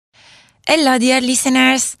Hello, dear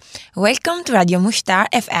listeners. Welcome to Radio Mushtar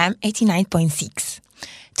FM 89.6.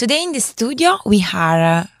 Today in the studio we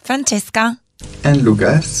are Francesca and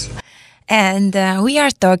Lucas. And we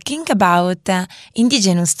are talking about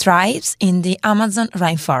indigenous tribes in the Amazon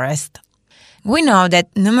rainforest. We know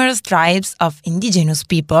that numerous tribes of indigenous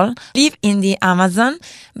people live in the Amazon,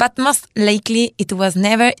 but most likely it was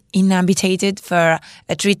never inhabited for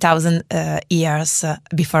 3,000 years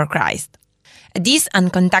before Christ. These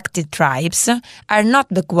uncontacted tribes are not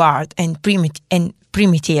backward and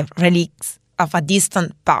primitive relics of a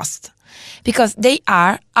distant past, because they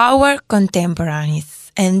are our contemporaries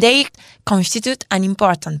and they constitute an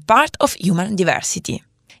important part of human diversity.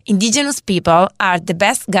 Indigenous people are the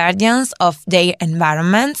best guardians of their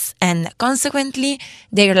environments and consequently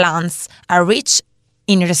their lands are rich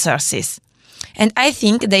in resources. And I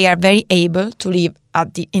think they are very able to live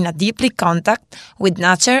in a deeply contact with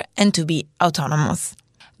nature and to be autonomous.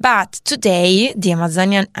 But today, the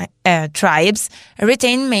Amazonian tribes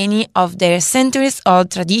retain many of their centuries-old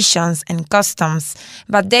traditions and customs,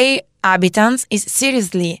 but their habitats is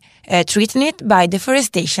seriously threatened by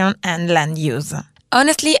deforestation and land use.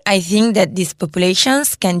 Honestly, I think that these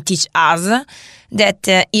populations can teach us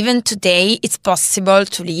that even today it's possible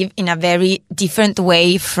to live in a very different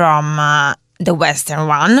way from the Western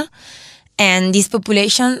one. And this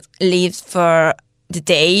population lives for the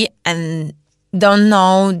day and don't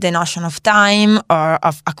know the notion of time or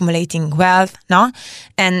of accumulating wealth, no?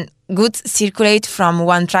 And goods circulate from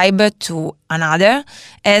one tribe to another,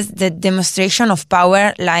 as the demonstration of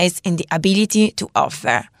power lies in the ability to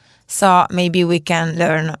offer. So maybe we can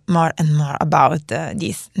learn more and more about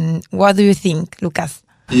this. What do you think, Lucas?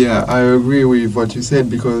 Yeah, I agree with what you said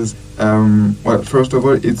because, first of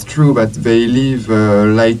all, it's true that they live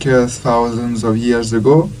like us thousands of years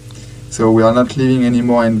ago. So we are not living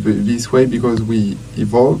anymore in this way because we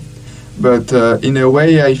evolved. But in a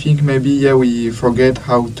way, I think maybe we forget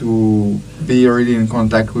how to be really in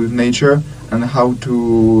contact with nature and how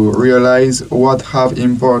to realize what have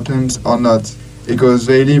importance or not. Because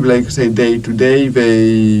they live, like say, day to day,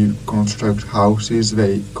 they construct houses,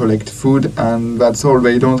 they collect food, and that's all.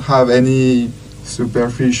 They don't have any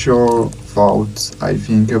superficial thoughts, I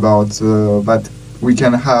think, about that we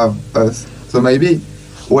can have us. So maybe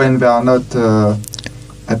when they are not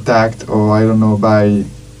attacked or, I don't know, by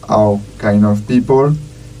our kind of people,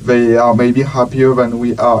 they are maybe happier than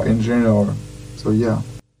we are in general. So, yeah.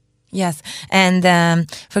 Yes, and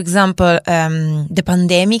for example, the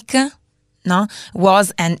pandemic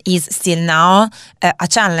was and is still now a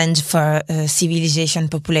challenge for civilization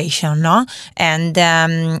population, and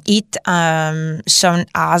it shown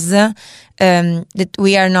us that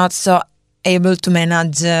we are not so able to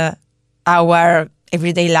manage our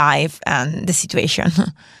everyday life and the situation.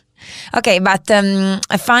 Okay, but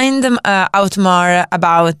I find out more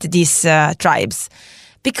about these tribes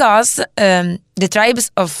because the tribes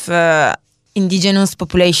of indigenous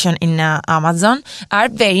population in Amazon are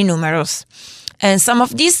very numerous. And some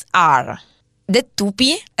of these are the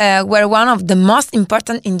Tupi, were one of the most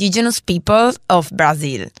important indigenous people of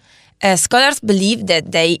Brazil. Scholars believe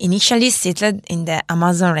that they initially settled in the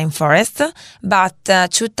Amazon rainforest, but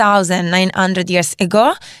 2,900 years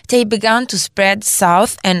ago, they began to spread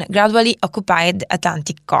south and gradually occupied the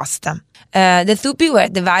Atlantic coast. The Tupi were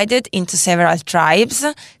divided into several tribes,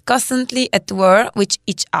 constantly at war with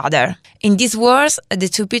each other. In these wars, the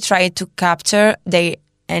Tupi tried to capture their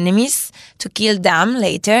enemies to kill them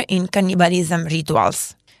later in cannibalism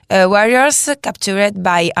rituals. Warriors captured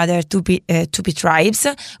by other Tupi tribes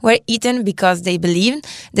were eaten because they believed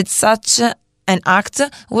that such an act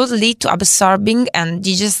would lead to absorbing and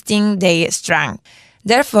digesting their strength.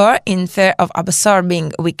 Therefore, in fear of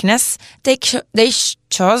absorbing weakness, they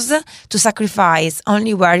chose to sacrifice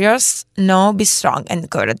only warriors known to be strong and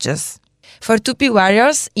courageous. For Tupi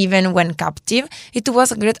warriors, even when captive, it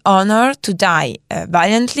was a great honor to die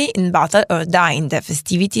valiantly in battle or die in the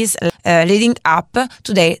festivities leading up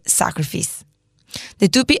to their sacrifice. The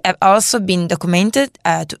Tupi have also been documented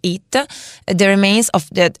to eat the remains of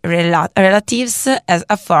dead relatives as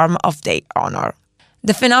a form of their honor.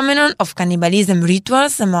 The phenomenon of cannibalism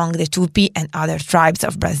rituals among the Tupi and other tribes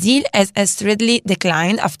of Brazil has steadily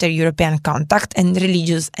declined after European contact and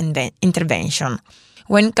religious intervention.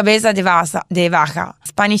 When Cabeza de Vaca,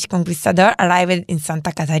 Spanish conquistador, arrived in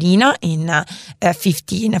Santa Catarina in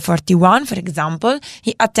 1541, for example,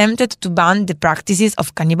 he attempted to ban the practices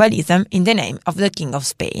of cannibalism in the name of the King of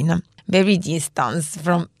Spain. Very distant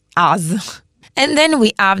from us. And then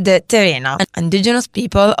we have the Terena, an indigenous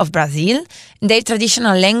people of Brazil. Their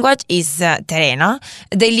traditional language is Terena.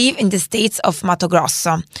 They live in the states of Mato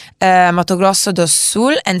Grosso, Mato Grosso do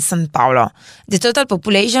Sul and São Paulo. The total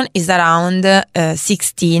population is around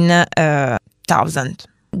 16,000.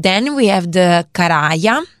 Then we have the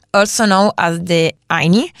Karaia, also known as the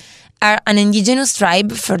Aini, are an indigenous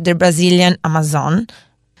tribe for the Brazilian Amazon.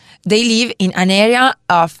 They live in an area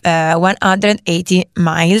of 180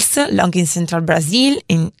 miles long in central Brazil,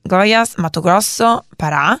 in Goiás, Mato Grosso,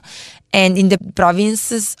 Pará, and in the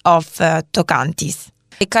provinces of Tocantins.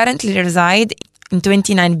 They currently reside in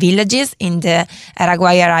 29 villages in the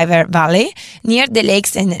Araguaia River Valley, near the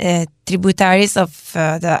lakes and tributaries of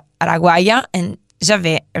the Araguaia and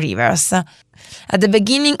Javé rivers. At the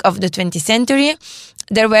beginning of the 20th century,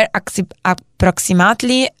 there were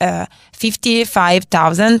approximately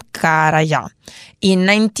 55,000 Karaia. In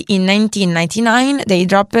 1999, they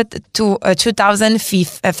dropped to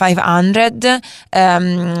 2,500,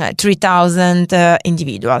 3,000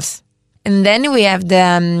 individuals. And then we have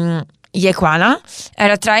the Yequana,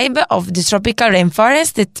 are a tribe of the tropical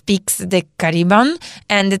rainforest that speaks the Caribbean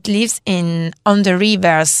and that lives on the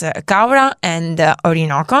rivers Caura and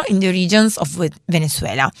Orinoco in the regions of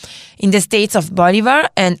Venezuela, in the states of Bolivar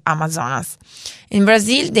and Amazonas. In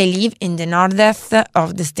Brazil, they live in the northeast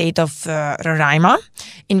of the state of Roraima.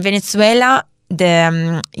 In Venezuela,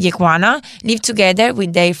 the Yequana live together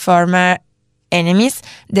with their former enemies,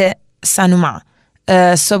 the Sanuma,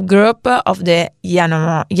 subgroup of the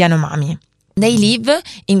Yanomami. They live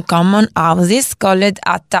in common houses called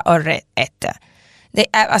Atta or Ette. They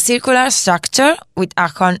have a circular structure with a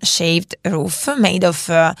cone-shaped roof made of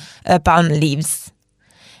palm leaves.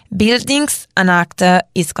 Buildings an act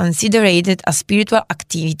is considered a spiritual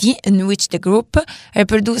activity in which the group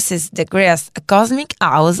reproduces the great cosmic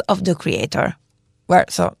house of the Creator.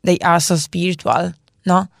 So they are so spiritual,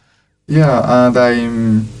 no? Yeah, and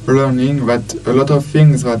I'm learning that a lot of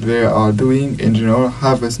things that they are doing in general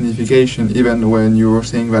have a signification, even when you were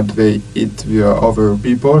saying that they eat the other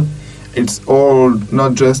people. It's all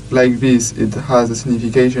not just like this, it has a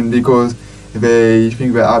signification because they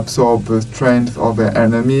think they absorb the strength of their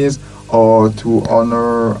enemies or to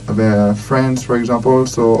honor their friends, for example.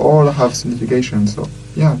 So all have signification, so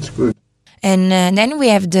yeah, it's good. And then we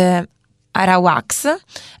have the Arawaks,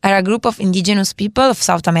 are a group of indigenous people of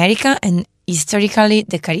South America and historically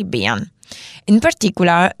the Caribbean. In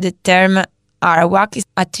particular, the term Arawak is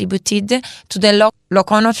attributed to the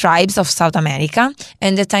Locono tribes of South America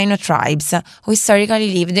and the Taino tribes, who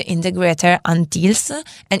historically lived in the Greater Antilles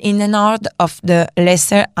and in the north of the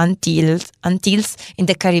Lesser Antilles in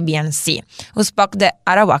the Caribbean Sea, who spoke the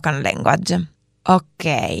Arawakan language.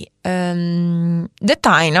 Okay, the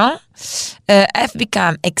Taino have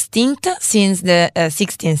become extinct since the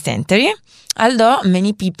 16th century, although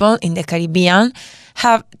many people in the Caribbean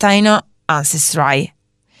have Taino ancestry.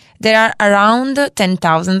 There are around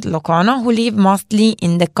 10,000 Locono who live mostly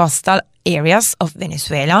in the coastal areas of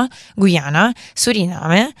Venezuela, Guyana,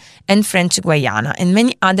 Suriname, and French Guiana, and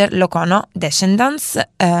many other Locono descendants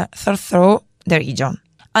through the region.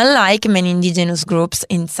 Unlike many indigenous groups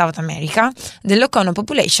in South America, the Locono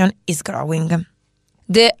population is growing.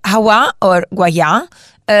 The Hawa or Guaya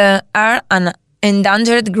are an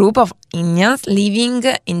endangered group of Indians living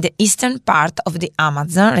in the eastern part of the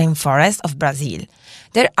Amazon rainforest of Brazil.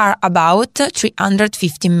 There are about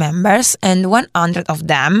 350 members and 100 of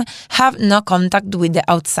them have no contact with the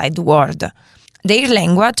outside world. Their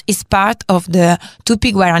language is part of the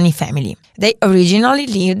Tupi-Guarani family. They originally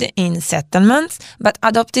lived in settlements but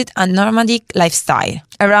adopted a nomadic lifestyle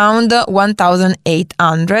around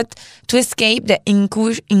 1,800 to escape the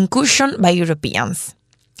incursion by Europeans.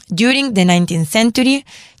 During the 19th century,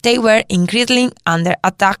 they were increasingly under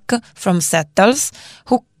attack from settlers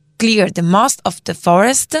who cleared most of the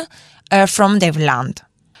forest from their land.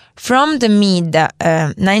 From the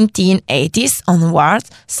mid-1980s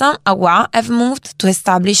onwards, some Awa have moved to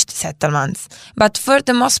established settlements, but for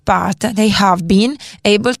the most part they have been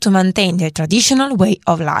able to maintain their traditional way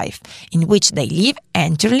of life, in which they live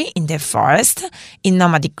entirely in their forest, in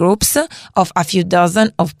nomadic groups of a few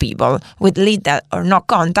dozen of people, with little or no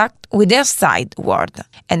contact with the outside world.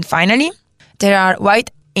 And finally, there are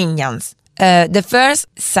white Indians. The first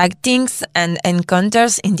sightings and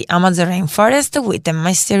encounters in the Amazon rainforest with the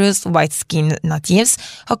mysterious white-skinned natives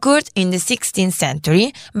occurred in the 16th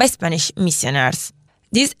century by Spanish missionaries.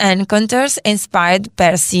 These encounters inspired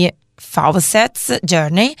Percy Fawcett's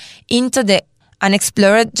journey into the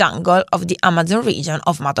unexplored jungle of the Amazon region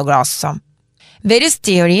of Mato Grosso. Various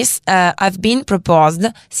theories have been proposed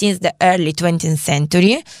since the early 20th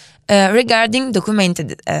century regarding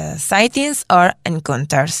documented sightings or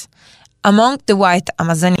encounters. Among the white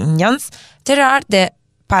Amazon Indians, there are the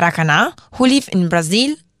Paracana, who live in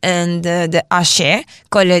Brazil, and the Axé,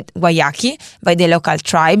 called Guayaki, by the local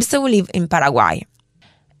tribes who live in Paraguay.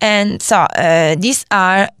 And so these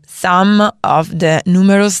are some of the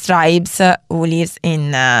numerous tribes who live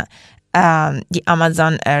in the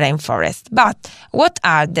Amazon rainforest. But what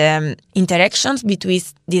are the interactions between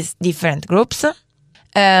these different groups?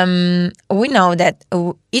 We know that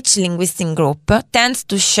each linguistic group tends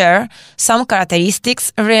to share some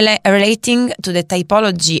characteristics relating to the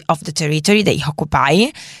typology of the territory they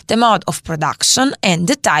occupy, the mode of production, and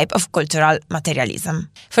the type of cultural materialism.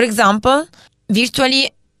 For example,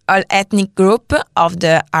 virtually all ethnic groups of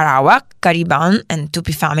the Arawak, Caribbean, and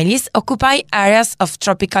Tupi families occupy areas of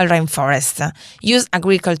tropical rainforests, use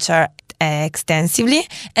agriculture extensively,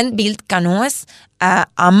 and build canoes,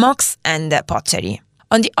 hammocks, and pottery.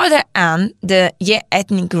 On the other hand, the Ye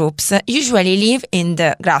ethnic groups usually live in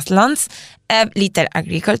the grasslands, have little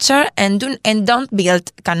agriculture, and don't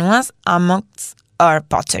build canoes, hammocks, or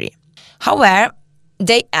pottery. However,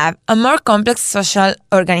 they have a more complex social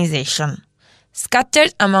organization.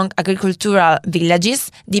 Scattered among agricultural villages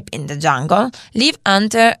deep in the jungle, live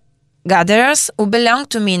hunter-gatherers who belong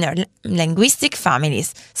to minor linguistic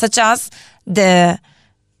families, such as the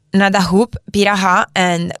Nadahup, Piraha,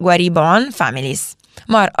 and Guaribon families,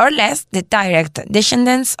 more or less the direct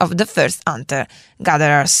descendants of the first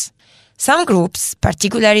hunter-gatherers. Some groups,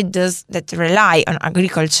 particularly those that rely on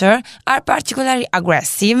agriculture, are particularly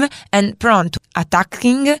aggressive and prone to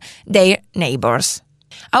attacking their neighbors.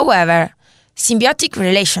 However, symbiotic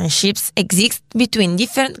relationships exist between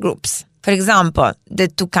different groups. For example, the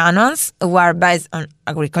Tucanons, who are based on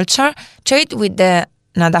agriculture, trade with the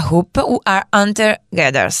Nadahup, who are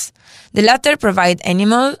hunter-gatherers. The latter provide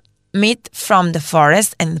animal meat from the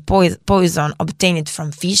forest and poison obtained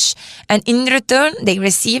from fish, and in return they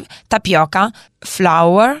receive tapioca,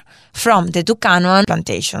 flour from the Tucanon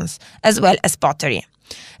plantations, as well as pottery.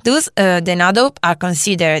 Thus, the Nadahup are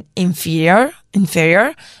considered inferior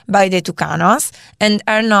by the Tucanos and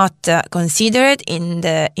are not considered in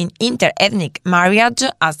inter-ethnic marriage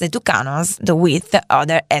as the Tucanos do with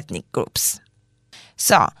other ethnic groups.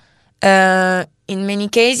 So, in many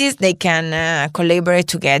cases, they can collaborate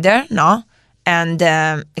together, no, and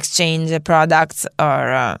exchange products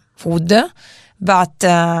or food, but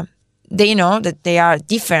they know that there are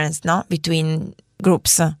differences, no, between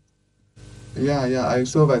groups. Yeah, I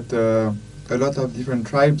saw that a lot of different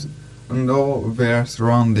tribes know their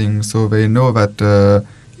surroundings, so they know that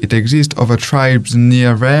it exists other tribes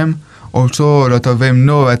near them. Also, a lot of them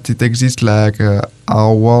know that it exists like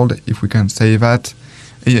our world, if we can say that.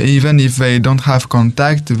 Even if they don't have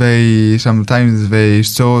contact, sometimes they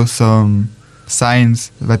show some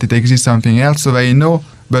signs that it exists something else, so they know,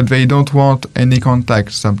 but they don't want any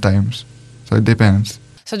contact sometimes. So it depends.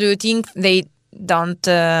 So do you think they don't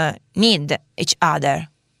need each other?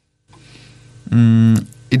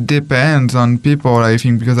 It depends on people, I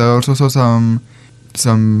think, because I also saw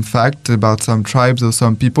some fact about some tribes or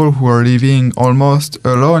some people who are living almost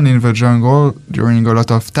alone in the jungle during a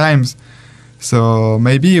lot of times. So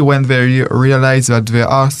maybe when they realize that there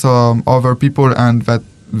are some other people and that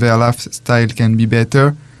their lifestyle can be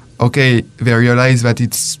better, okay, they realize that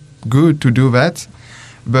it's good to do that.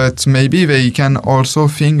 But maybe they can also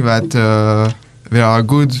think that they are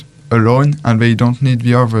good alone and they don't need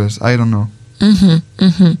the others. I don't know.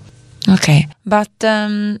 Okay, but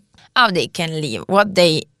how they can live? What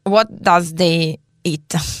does they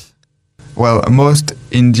eat? Well, most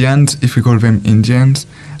Indians, if we call them Indians,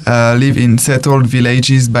 live in settled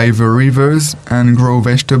villages by the rivers and grow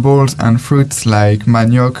vegetables and fruits like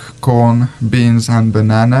manioc, corn, beans, and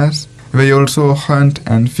bananas. They also hunt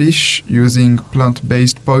and fish using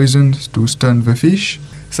plant-based poisons to stun the fish.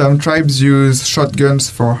 Some tribes use shotguns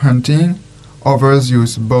for hunting, others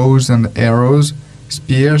use bows and arrows,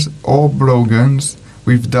 spears, or blowguns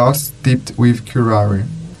with darts tipped with curare.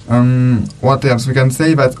 What else? We can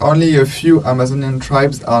say that only a few Amazonian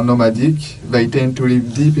tribes are nomadic. They tend to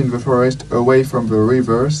live deep in the forest away from the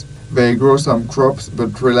rivers. They grow some crops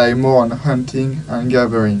but rely more on hunting and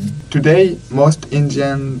gathering. Today, most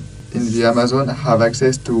Indians in the Amazon have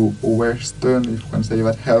access to Western, if we can say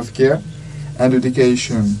that, healthcare and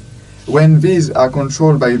education. When these are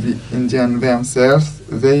controlled by the Indians themselves,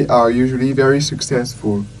 they are usually very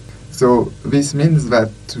successful. So this means that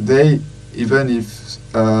today, even if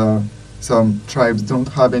some tribes don't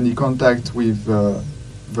have any contact with the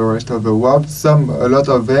rest of the world, a lot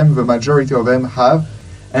of them, the majority of them have,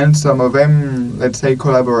 and some of them, let's say,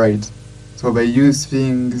 collaborate. So they use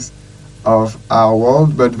things of our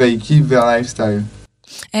world, but they keep their lifestyle.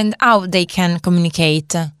 And how they can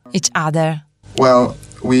communicate each other? Well,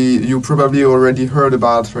 you probably already heard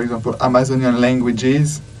about, for example, Amazonian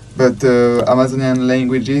languages, but Amazonian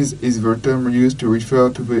languages is the term used to refer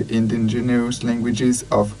to the indigenous languages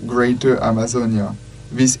of Greater Amazonia.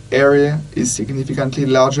 This area is significantly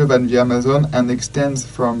larger than the Amazon and extends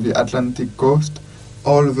from the Atlantic coast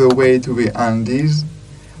all the way to the Andes,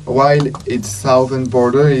 while its southern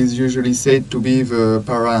border is usually said to be the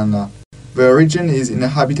Parana. The region is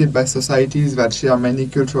inhabited by societies that share many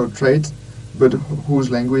cultural traits, but whose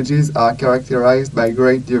languages are characterized by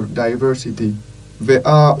great diversity. There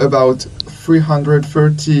are about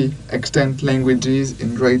 330 extant languages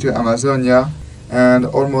in Greater Amazonia, and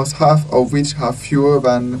almost half of which have fewer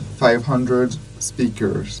than 500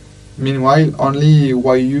 speakers. Meanwhile, only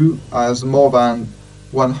Wayuu has more than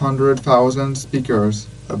 100,000 speakers,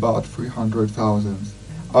 about 300,000.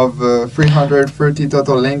 Of the 330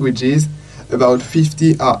 total languages, about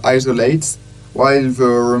 50 are isolates, while the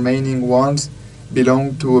remaining ones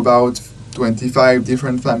belong to about 25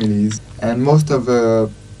 different families, and most of the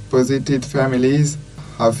posited families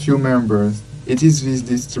have few members. It is this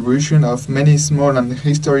distribution of many small and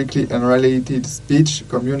historically unrelated speech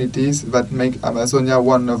communities that make Amazonia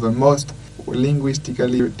one of the most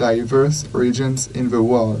linguistically diverse regions in the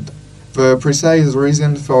world. The precise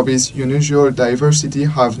reasons for this unusual diversity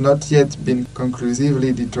have not yet been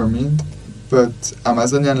conclusively determined, but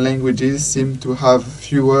Amazonian languages seem to have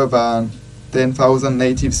fewer than 10,000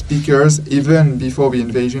 native speakers even before the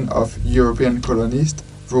invasion of European colonists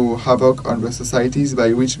threw havoc on the societies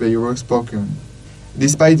by which they were spoken.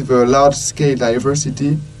 Despite the large-scale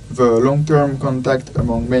diversity, the long-term contact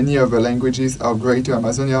among many of the languages of Greater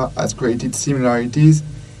Amazonia has created similarities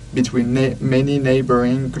between many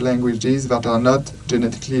neighboring languages that are not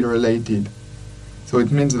genetically related. So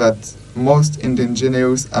it means that most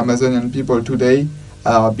indigenous Amazonian people today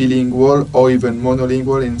are bilingual or even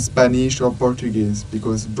monolingual in Spanish or Portuguese,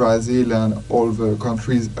 because Brazil and all the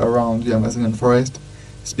countries around the Amazonian forest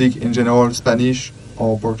speak in general Spanish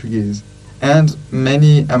or Portuguese. And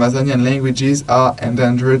many Amazonian languages are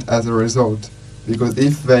endangered as a result, because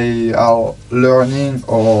if they are learning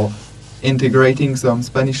or integrating some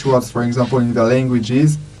Spanish words, for example, in their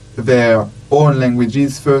languages, their own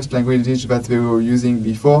languages, first languages that they were using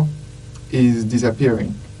before, is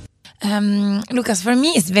disappearing. Lucas, for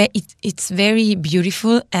me, it's very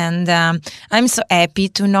beautiful, and I'm so happy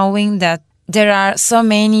to knowing that there are so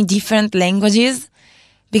many different languages,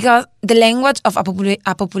 because the language of a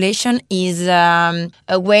population is a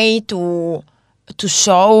way to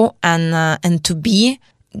show and to be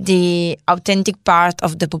the authentic part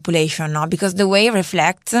of the population, no? Because the way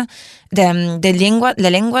reflects the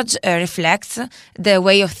language reflects the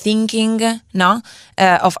way of thinking, no,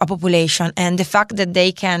 of a population, and the fact that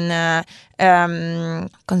they can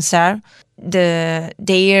conserve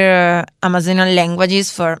their Amazonian languages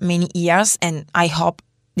for many years, and I hope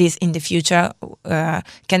this in the future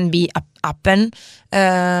can be happen.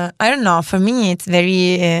 I don't know. For me, it's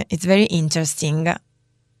very interesting.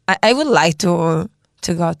 I would like to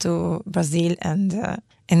go to Brazil and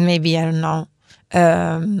maybe, I don't know,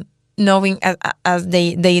 knowing as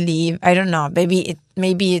they live. I don't know.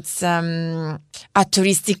 Maybe it's a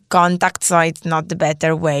touristic contact, so it's not the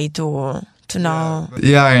better way to know.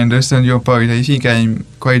 Yeah, I understand your point. I think I'm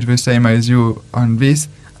quite the same as you on this.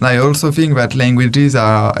 And I also think that languages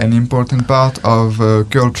are an important part of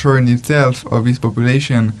culture in itself of this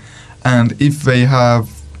population. And if they have,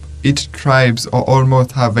 each tribes or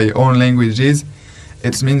almost have their own languages,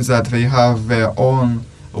 it means that they have their own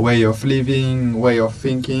way of living, way of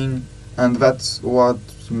thinking, and that's what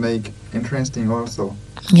makes interesting also.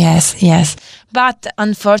 Yes. But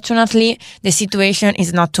unfortunately, the situation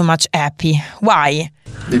is not too much happy. Why?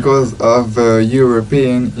 Because of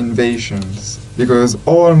European invasions. Because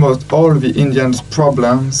almost all the Indians'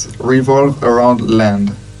 problems revolve around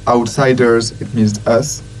land. Outsiders, it means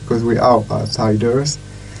us, because we are outsiders,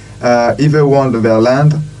 either want their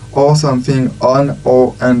land or something on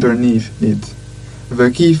or underneath it. The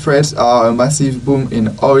key threats are a massive boom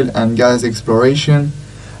in oil and gas exploration,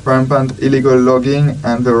 rampant illegal logging,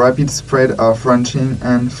 and the rapid spread of ranching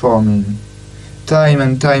and farming. Time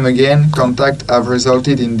and time again, contacts have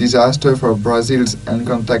resulted in disaster for Brazil's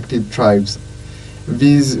uncontacted tribes.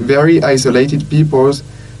 These very isolated peoples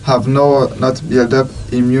have not built up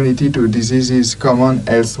immunity to diseases common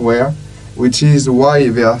elsewhere, which is why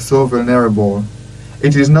they are so vulnerable.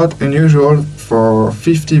 It is not unusual for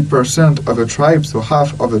 50% of the tribes, so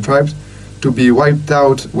half of the tribes, to be wiped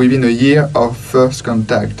out within a year of first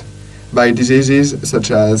contact by diseases such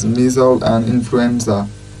as measles and influenza.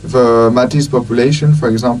 The Métis population, for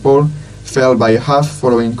example, fell by half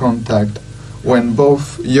following contact, when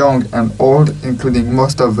both young and old, including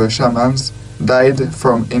most of the shamans, died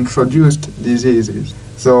from introduced diseases.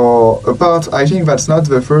 So I think that's not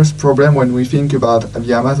the first problem when we think about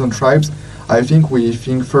the Amazon tribes. I think we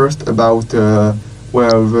think first about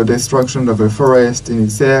the destruction of the forest in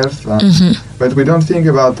itself, but we don't think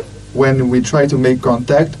about when we try to make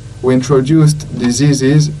contact, we introduced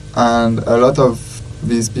diseases, and a lot of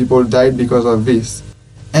these people died because of this.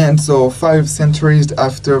 And so 5 centuries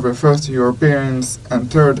after the first Europeans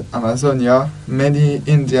entered Amazonia, many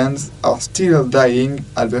Indians are still dying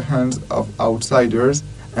at the hands of outsiders,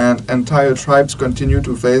 and entire tribes continue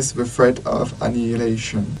to face the threat of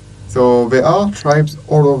annihilation. So there are tribes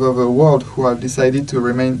all over the world who have decided to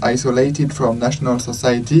remain isolated from national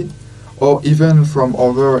society or even from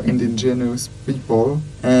other indigenous people.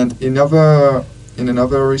 And in another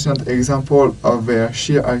recent example of their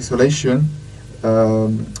sheer isolation,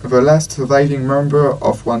 the last surviving member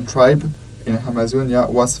of one tribe in Amazonia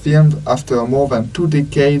was filmed after more than 2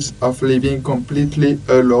 decades of living completely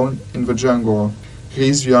alone in the jungle. He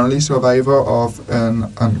is the only survivor of an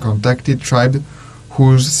uncontacted tribe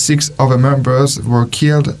whose 6 other members were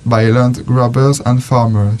killed by land grabbers and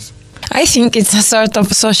farmers. I think it's a sort of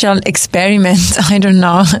social experiment. I don't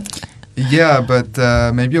know. Yeah, but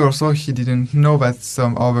maybe also he didn't know that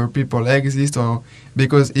some other people exist, or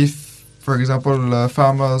because if, for example,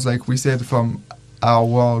 farmers, like we said, from our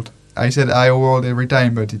world, I said our world every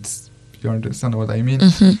time, but you understand what I mean,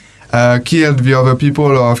 killed the other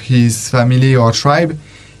people of his family or tribe,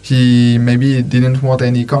 he maybe didn't want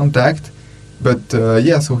any contact. But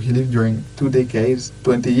so he lived during 2 decades,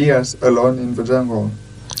 20 years alone in the jungle.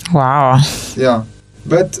 Wow. Yeah.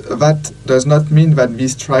 But that does not mean that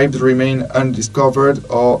these tribes remain undiscovered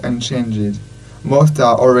or unchanged. Most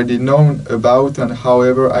are already known about, and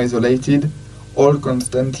however isolated, all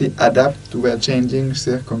constantly adapt to their changing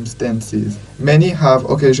circumstances. Many have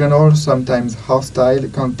occasional, sometimes hostile,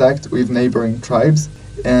 contact with neighboring tribes.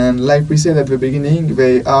 And like we said at the beginning,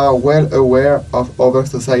 they are well aware of other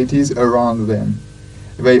societies around them.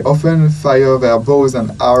 They often fire their bows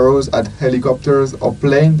and arrows at helicopters or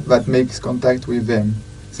planes that makes contact with them.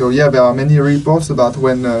 So yeah, there are many reports about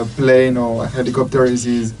when a plane or a helicopter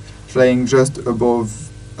is flying just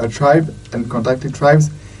above a tribe and contacted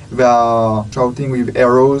tribes, they are shouting with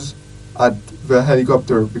arrows at the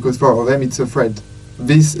helicopter because for them it's a threat.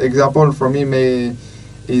 This example for me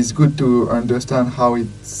is good to understand how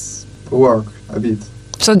it's work a bit.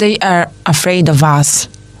 So they are afraid of us.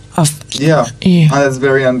 Yeah, and that's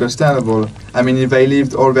very understandable. I mean, if they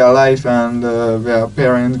lived all their life and their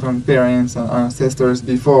parents, grandparents and ancestors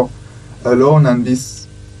before alone and this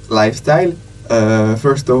lifestyle,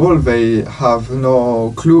 first of all, they have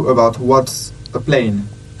no clue about what's a plane.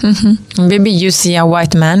 Maybe you see a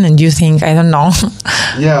white man and you think, I don't know.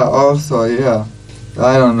 Yeah, also, yeah.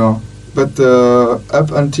 I don't know. But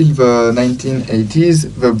up until the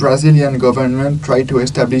 1980s, the Brazilian government tried to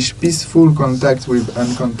establish peaceful contact with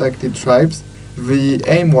uncontacted tribes. The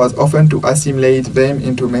aim was often to assimilate them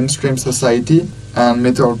into mainstream society, and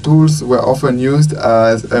metal tools were often used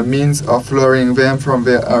as a means of luring them from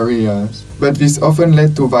their areas. But this often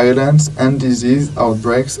led to violence and disease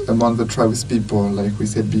outbreaks among the tribe's people, like we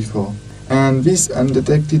said before. And these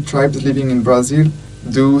undetected tribes living in Brazil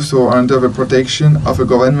do so under the protection of a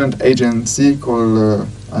government agency called,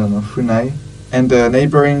 FUNAI, and the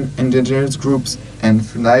neighboring indigenous groups, and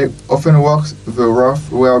FUNAI often works the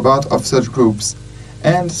rough whereabouts of such groups.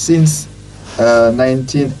 And since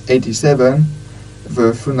 1987,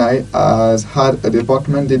 the FUNAI has had a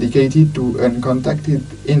department dedicated to uncontacted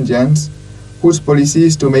Indians, whose policy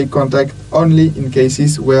is to make contact only in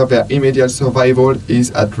cases where their immediate survival is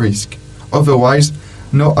at risk. Otherwise,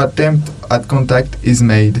 no attempt at contact is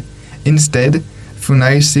made. Instead,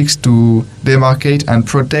 FUNAI seeks to demarcate and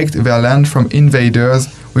protect their land from invaders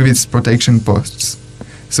with its protection posts.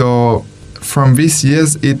 So, from these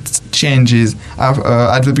years, it changes.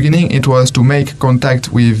 At the beginning, it was to make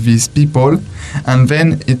contact with these people, and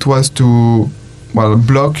then it was to,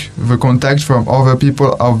 block the contact from other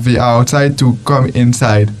people of the outside to come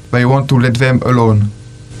inside. They want to let them alone,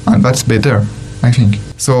 and that's better, I think.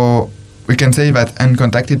 So, we can say that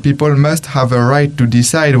uncontacted people must have a right to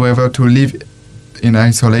decide whether to live in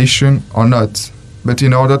isolation or not. But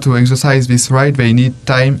in order to exercise this right, they need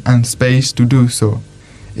time and space to do so.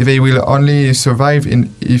 They will only survive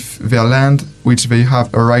if their land, which they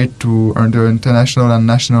have a right to under international and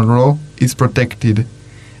national law, is protected.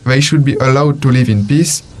 They should be allowed to live in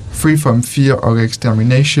peace, free from fear or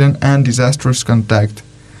extermination and disastrous contact.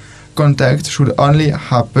 contact should only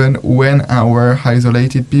happen when our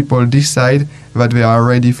isolated people decide that they are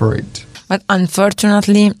ready for it. But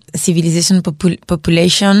unfortunately, civilization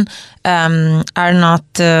population are not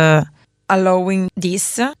allowing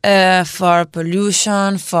this for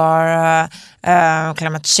pollution, for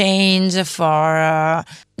climate change, for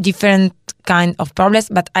different kind of problems.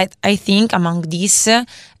 But I think among these,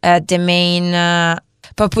 the main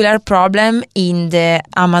popular problem in the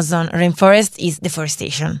Amazon rainforest is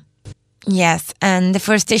deforestation. Yes, and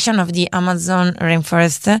deforestation of the Amazon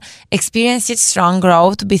rainforest experienced strong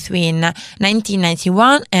growth between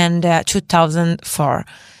 1991 and 2004,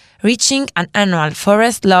 reaching an annual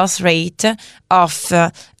forest loss rate of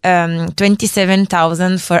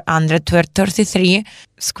 27,433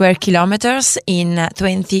 square kilometers in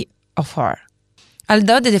 2004.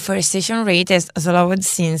 Although the deforestation rate has slowed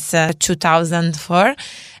since 2004,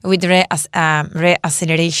 with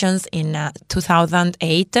reaccelerations in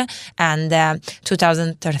 2008 and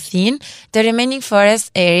 2013, the remaining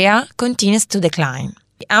forest area continues to decline.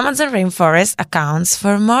 The Amazon rainforest accounts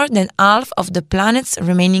for more than half of the planet's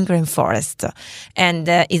remaining rainforest and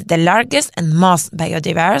is the largest and most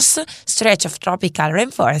biodiverse stretch of tropical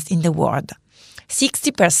rainforest in the world.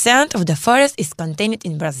 60% of the forest is contained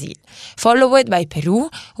in Brazil, followed by Peru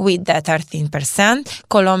with 13%,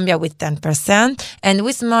 Colombia with 10%, and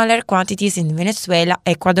with smaller quantities in Venezuela,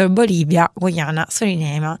 Ecuador, Bolivia, Guyana,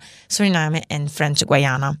 Suriname, and French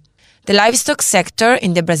Guiana. The livestock sector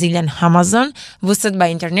in the Brazilian Amazon, boosted by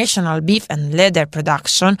international beef and leather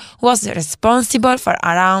production, was responsible for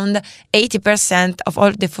around 80% of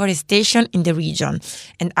all deforestation in the region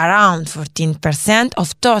and around 14%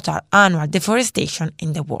 of total annual deforestation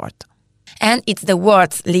in the world. And it's the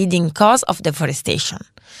world's leading cause of deforestation.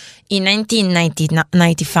 In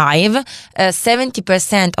 1995,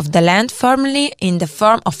 70% of the land formerly in the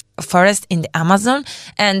form of forest in the Amazon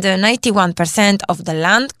and 91% of the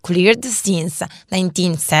land cleared since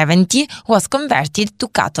 1970 was converted to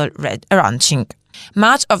cattle ranching.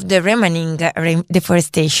 Much of the remaining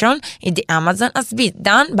deforestation in the Amazon has been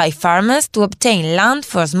done by farmers to obtain land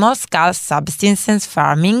for small-scale subsistence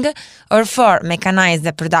farming or for mechanized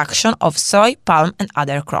production of soy, palm, and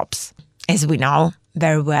other crops, as we know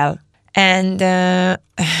very well. And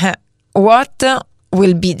what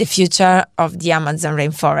will be the future of the Amazon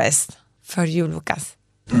rainforest for you, Lucas?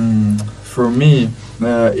 For me,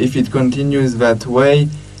 if it continues that way,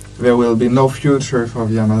 there will be no future for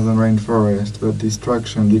the Amazon rainforest, but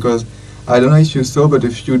destruction. Because I don't know if you saw, but a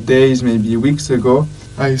few days, maybe weeks ago,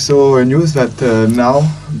 I saw a news that now,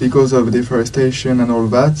 because of deforestation and all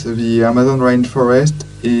that, the Amazon rainforest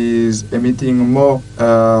is emitting more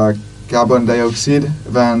carbon dioxide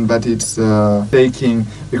than that it's taking.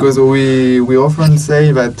 Because we often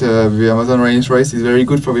say that the Amazon rainforest is very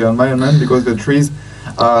good for the environment because the trees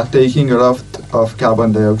are taking a lot of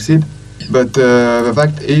carbon dioxide. But the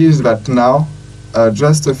fact is that now,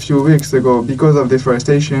 just a few weeks ago, because of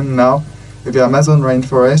deforestation, now the Amazon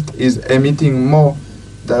rainforest is emitting more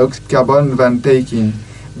carbon than taking.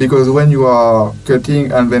 Because when you are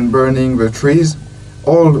cutting and then burning the trees,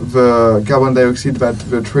 all the carbon dioxide that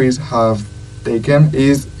the trees have taken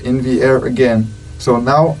is in the air again. So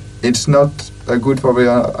now it's not good for the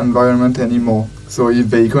environment anymore. So if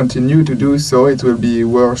they continue to do so, it will be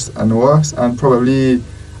worse and worse, and probably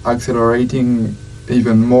accelerating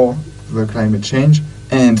even more the climate change.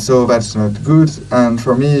 And so that's not good. And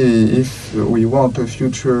for me, if we want a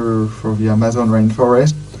future for the Amazon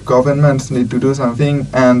rainforest, governments need to do something,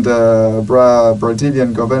 and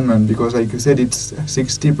Brazilian government, because like you said, it's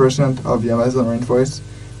 60% of the Amazon rainforest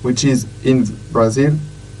which is in Brazil,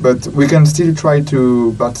 but we can still try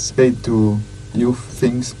to participate to youth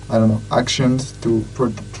things, I don't know, actions to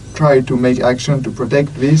try to make action to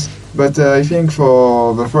protect this. But I think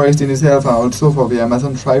for the forest in itself and also for the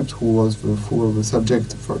Amazon tribes, who was the full of the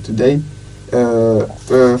subject for today,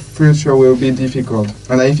 the future will be difficult.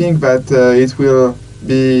 And I think that it will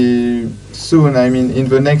be soon, I mean in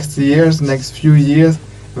the next few years,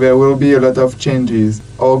 there will be a lot of changes,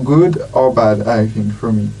 or good or bad, I think,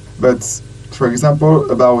 for me. But for example,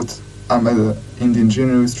 about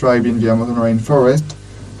indigenous tribe in the Amazon rainforest,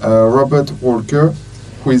 Robert Walker,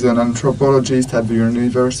 who is an anthropologist at the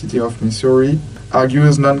University of Missouri,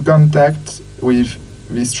 argues non-contact with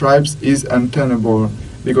these tribes is untenable,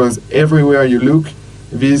 because everywhere you look,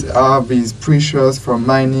 these pressures from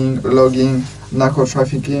mining, logging,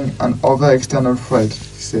 narco-trafficking, and other external threats,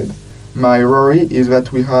 he said. My worry is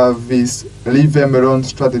that we have this leave them alone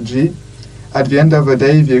strategy. At the end of the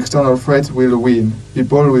day, the external threats will win.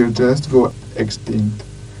 People will just go extinct.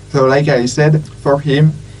 So like I said, for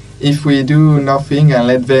him, if we do nothing and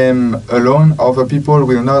let them alone, other people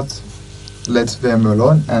will not let them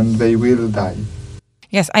alone and they will die.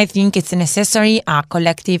 Yes, I think it's necessary a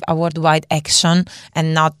collective, a worldwide action,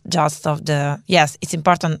 and not just of the. Yes, it's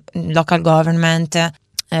important local government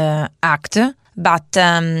act, but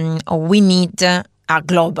we need a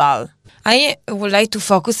global. I would like to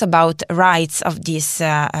focus about rights of these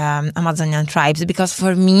Amazonian tribes, because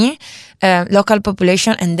for me, local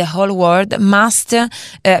population and the whole world must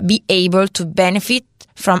be able to benefit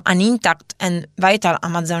from an intact and vital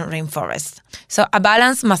Amazon rainforest. So a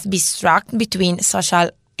balance must be struck between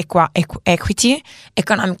social equity,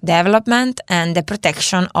 economic development, and the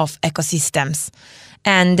protection of ecosystems.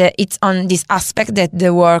 And it's on this aspect that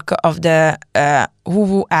the work of the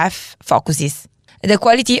WWF focuses. The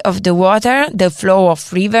quality of the water, the flow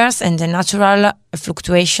of rivers, and the natural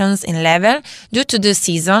fluctuations in level due to the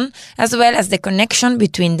season, as well as the connection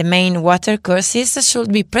between the main water courses,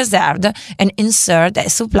 should be preserved and ensure the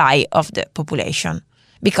supply of the population,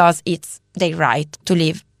 because it's their right to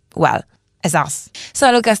live well as us.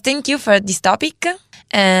 So, Lucas, thank you for this topic,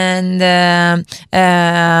 and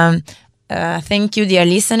thank you, dear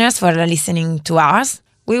listeners, for listening to us.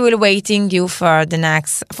 We will waiting you for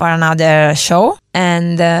another show,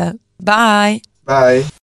 and bye. Bye.